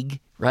league,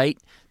 right?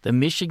 The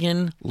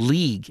Michigan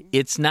League.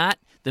 It's not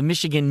the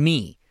Michigan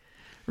Me,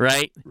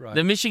 right?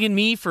 The Michigan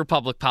Me for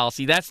public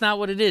policy. That's not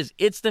what it is.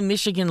 It's the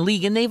Michigan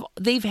League, and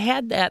they've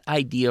had that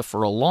idea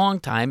for a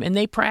long time, and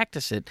they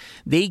practice it.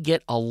 They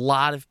get a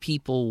lot of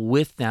people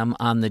with them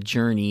on the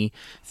journey,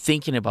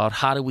 thinking about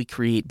how do we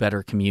create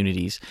better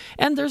communities.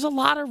 And there's a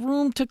lot of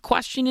room to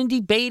question and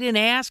debate and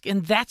ask,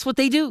 and that's what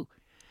they do.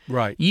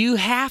 Right. You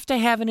have to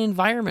have an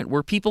environment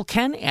where people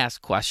can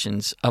ask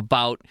questions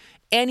about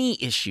any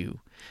issue.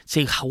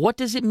 Say, what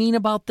does it mean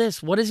about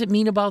this? What does it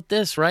mean about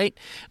this, right?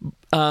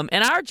 And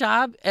our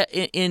job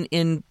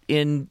in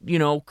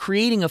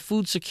creating a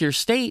food secure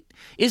state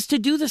is to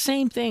do the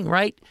same thing,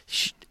 right?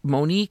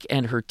 Monique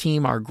and her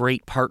team are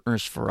great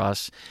partners for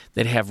us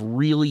that have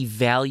really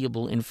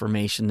valuable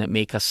information that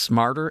make us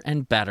smarter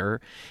and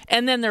better.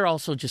 And then they're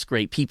also just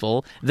great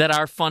people that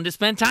are fun to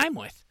spend time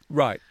with.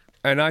 Right.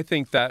 And I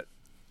think that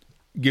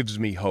gives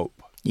me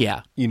hope.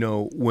 Yeah.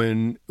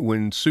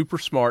 When super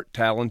smart,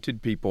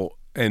 talented people,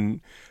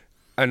 and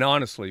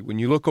honestly, when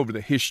you look over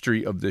the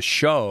history of the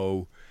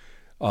show,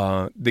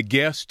 the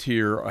guests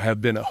here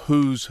have been a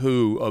who's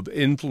who of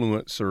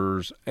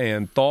influencers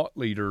and thought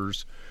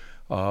leaders,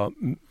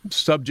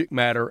 subject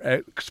matter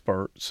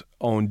experts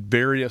on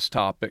various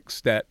topics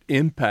that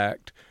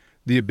impact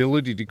the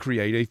ability to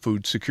create a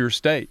food secure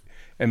state.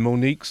 And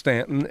Monique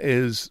Stanton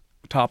is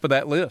top of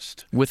that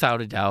list.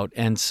 Without a doubt.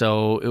 And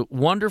so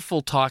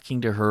wonderful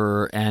talking to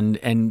her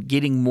and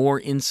getting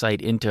more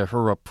insight into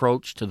her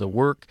approach to the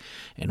work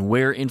and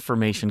where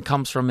information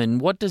comes from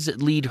and what does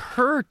it lead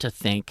her to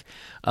think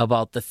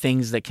about the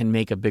things that can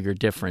make a bigger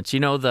difference.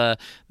 The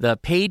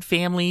paid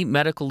family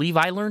medical leave,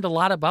 I learned a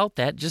lot about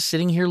that just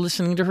sitting here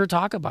listening to her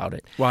talk about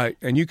it. Right.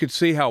 And you could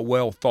see how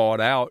well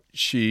thought out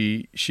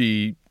she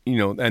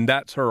and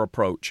that's her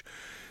approach.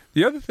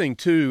 The other thing,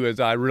 too,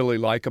 as I really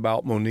like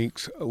about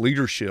Monique's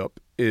leadership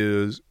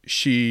is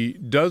she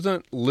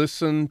doesn't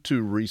listen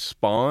to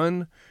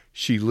respond.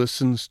 She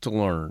listens to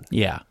learn.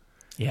 Yeah.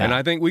 And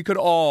I think we could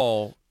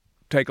all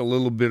take a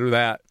little bit of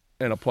that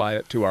and apply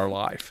it to our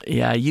life.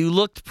 Yeah, you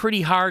looked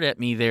pretty hard at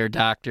me there,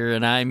 Doctor,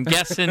 and I'm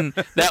guessing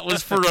that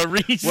was for a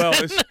reason. Well,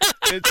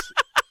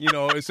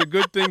 it's a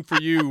good thing for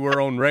you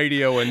we're on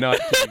radio and not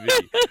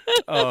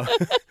TV.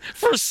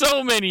 For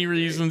so many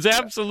reasons.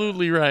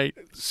 Absolutely right.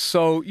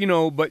 So,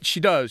 but she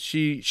does.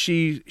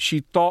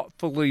 She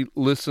thoughtfully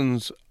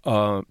listens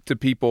to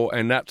people,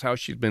 and that's how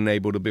she's been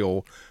able to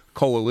build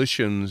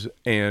coalitions,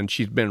 and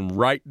she's been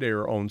right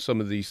there on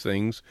some of these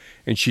things,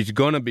 and she's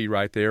going to be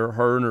right there,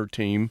 her and her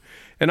team.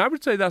 And I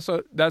would say that's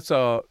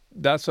a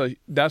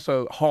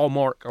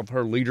hallmark of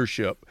her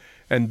leadership,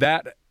 and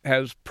that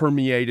has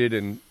permeated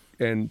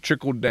and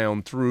trickled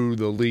down through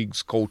the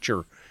league's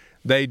culture.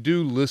 They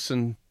do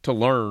listen to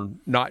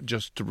learn, not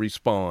just to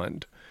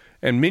respond.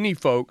 And many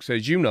folks,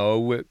 as you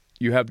know,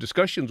 you have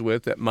discussions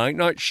with that might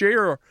not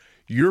share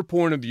your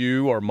point of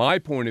view or my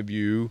point of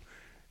view.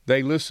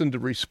 They listen to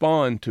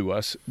respond to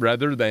us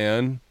rather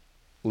than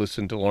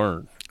listen to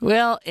learn.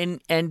 Well,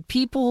 and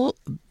people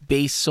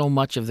base so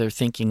much of their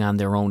thinking on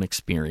their own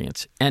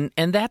experience. And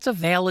that's a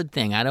valid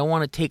thing. I don't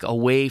want to take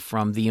away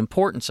from the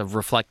importance of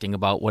reflecting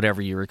about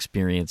whatever your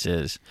experience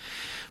is.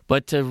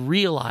 But to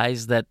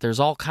realize that there's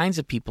all kinds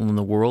of people in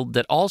the world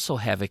that also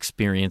have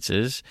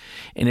experiences.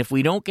 And if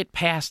we don't get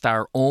past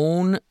our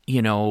own,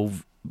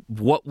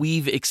 what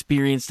we've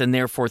experienced and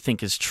therefore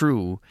think is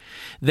true,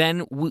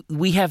 then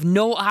we have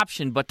no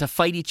option but to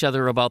fight each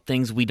other about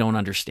things we don't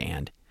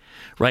understand.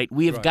 Right?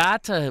 We've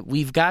got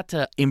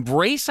to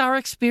embrace our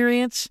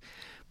experience,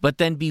 but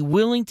then be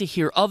willing to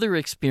hear other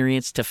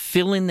experience to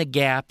fill in the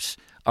gaps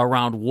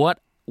around what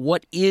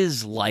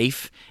is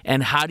life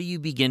and how do you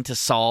begin to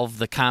solve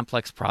the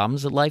complex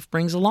problems that life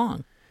brings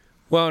along.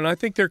 Well, and I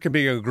think there can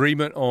be an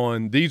agreement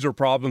on these are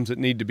problems that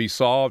need to be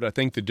solved. I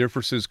think the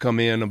differences come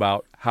in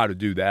about how to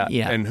do that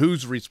and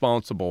who's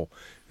responsible.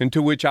 And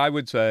to which I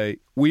would say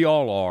we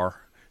all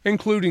are,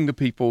 including the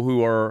people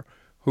who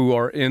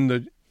are in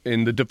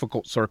the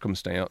difficult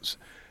circumstance.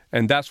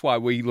 And that's why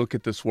we look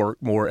at this work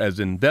more as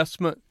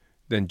investment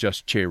than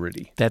just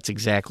charity. That's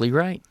exactly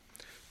right.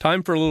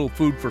 Time for a little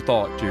food for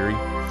thought, Jerry.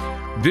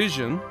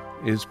 Vision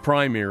is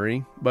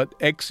primary, but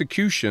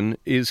execution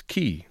is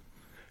key.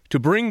 To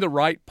bring the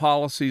right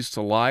policies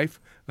to life,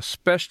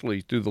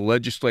 especially through the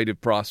legislative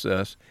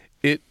process,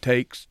 it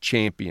takes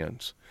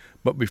champions.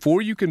 But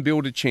before you can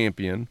build a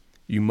champion,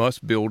 you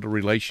must build a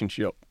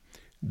relationship.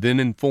 Then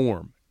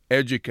inform,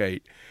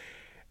 educate,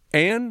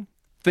 and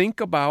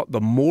think about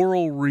the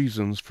moral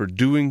reasons for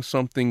doing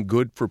something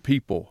good for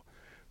people.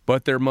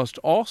 But there must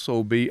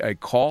also be a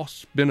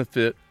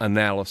cost-benefit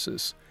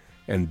analysis.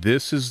 And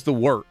this is the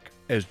work,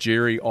 as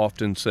Jerry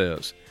often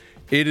says.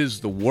 It is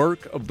the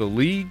work of the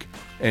league,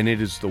 and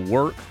it is the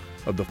work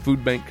of the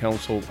Food Bank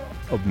Council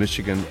of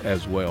Michigan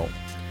as well.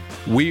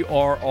 We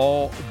are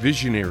all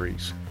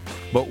visionaries,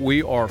 but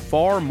we are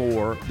far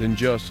more than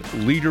just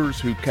leaders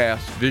who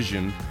cast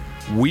vision.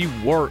 We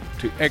work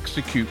to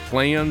execute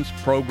plans,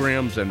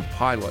 programs, and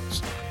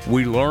pilots.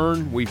 We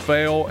learn, we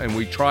fail, and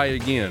we try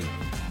again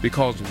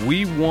because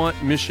we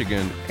want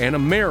Michigan and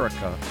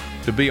America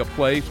to be a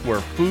place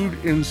where food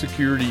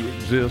insecurity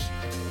exists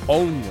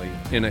only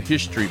in a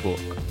history book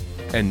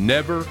and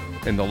never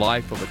in the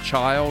life of a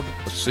child,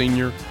 a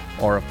senior,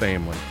 or a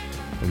family.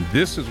 And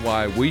this is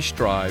why we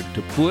strive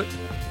to put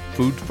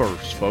food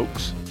first,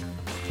 folks.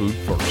 Food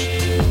first.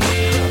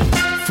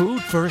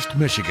 Food First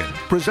Michigan,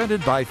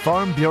 presented by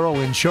Farm Bureau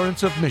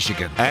Insurance of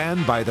Michigan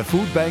and by the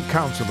Food Bank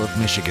Council of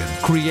Michigan,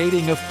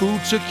 creating a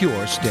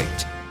food-secure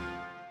state.